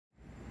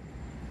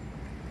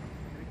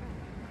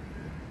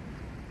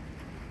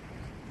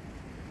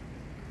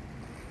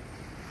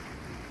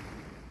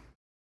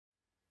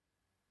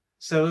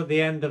So at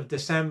the end of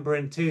December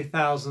in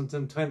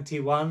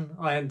 2021,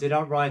 I ended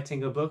up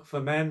writing a book for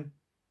men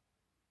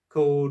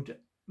called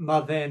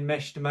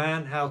Mother-Enmeshed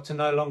Man, How to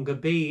No Longer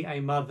Be a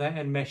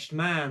Mother-Enmeshed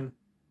Man.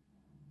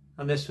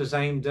 And this was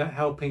aimed at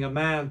helping a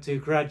man to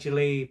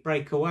gradually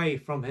break away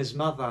from his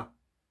mother.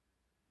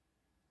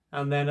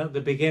 And then at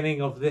the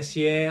beginning of this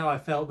year, I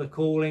felt the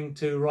calling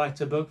to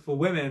write a book for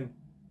women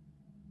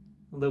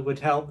that would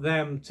help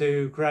them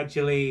to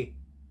gradually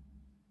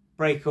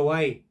break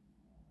away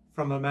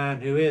from a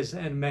man who is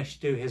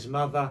enmeshed to his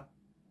mother,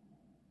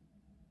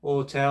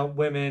 or to help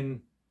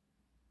women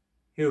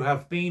who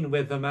have been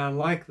with a man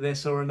like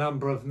this or a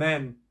number of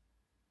men,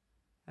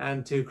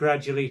 and to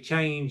gradually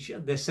change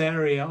this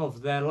area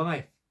of their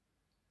life.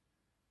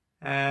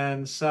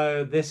 And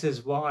so this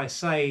is what I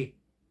say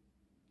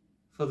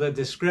for the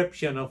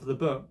description of the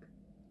book.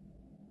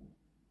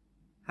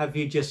 Have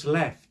you just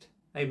left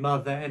a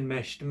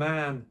mother-enmeshed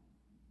man?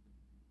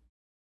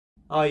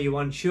 Are you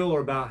unsure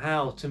about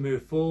how to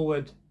move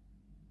forward?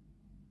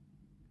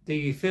 Do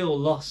you feel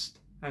lost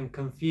and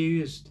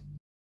confused?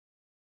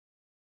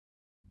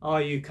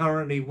 Are you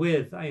currently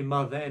with a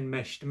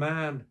mother-enmeshed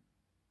man?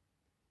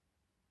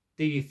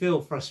 Do you feel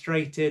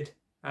frustrated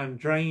and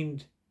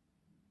drained?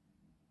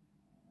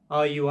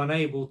 Are you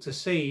unable to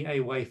see a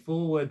way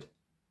forward?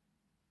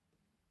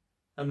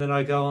 And then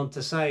I go on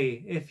to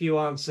say, if you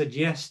answered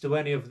yes to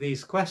any of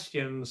these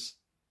questions,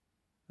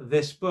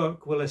 this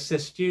book will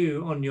assist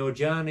you on your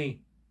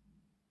journey.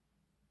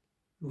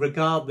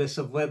 Regardless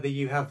of whether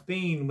you have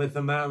been with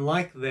a man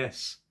like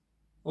this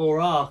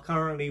or are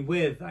currently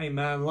with a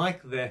man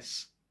like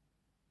this,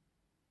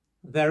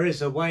 there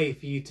is a way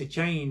for you to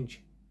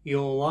change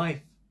your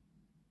life.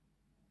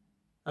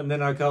 And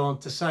then I go on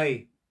to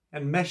say,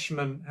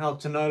 Enmeshment, How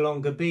to No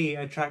Longer Be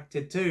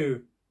Attracted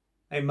to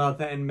a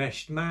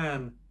Mother-Enmeshed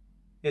Man,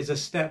 is a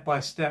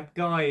step-by-step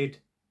guide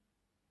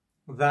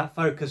that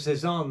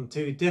focuses on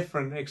 2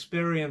 different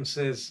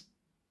experiences.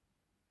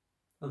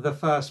 The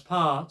first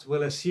part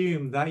will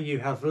assume that you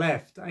have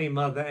left a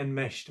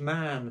mother-enmeshed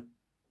man,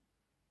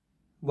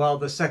 while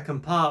the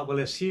second part will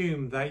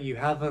assume that you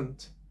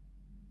haven't.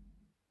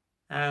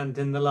 And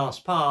in the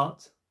last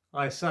part,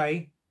 I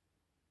say,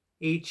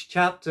 each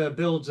chapter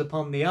builds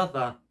upon the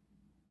other,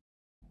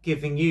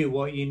 giving you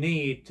what you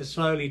need to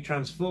slowly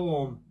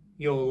transform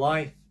your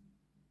life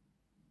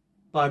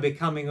by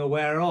becoming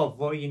aware of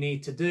what you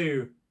need to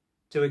do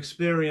to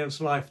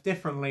experience life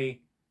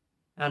differently,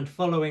 and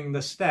following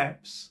the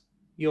steps,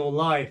 your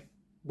life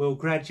will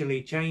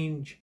gradually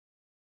change.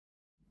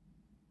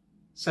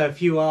 So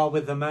if you are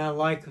with a man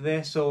like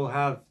this, or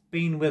have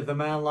been with a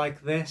man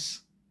like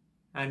this,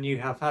 and you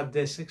have had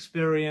this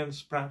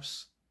experience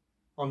perhaps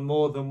on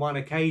more than one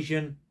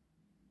occasion,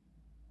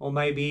 or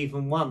maybe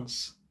even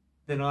once,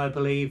 then I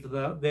believe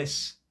that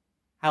this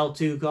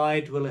how-to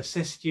guide will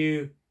assist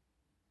you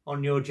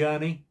on your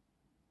journey.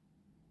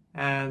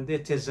 And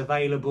it is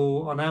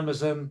available on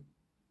Amazon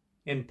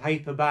in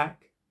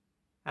paperback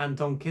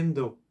and on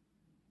Kindle.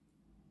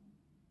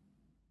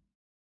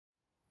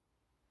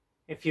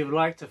 If you would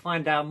like to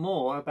find out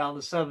more about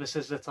the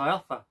services that I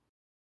offer,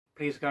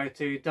 please go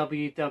to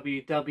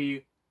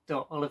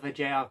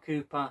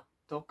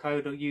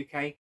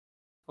www.oliverjrcooper.co.uk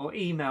or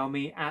email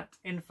me at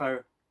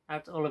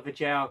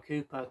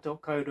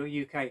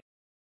info@oliverjrcooper.co.uk,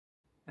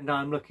 and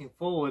I'm looking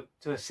forward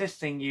to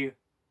assisting you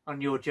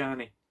on your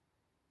journey.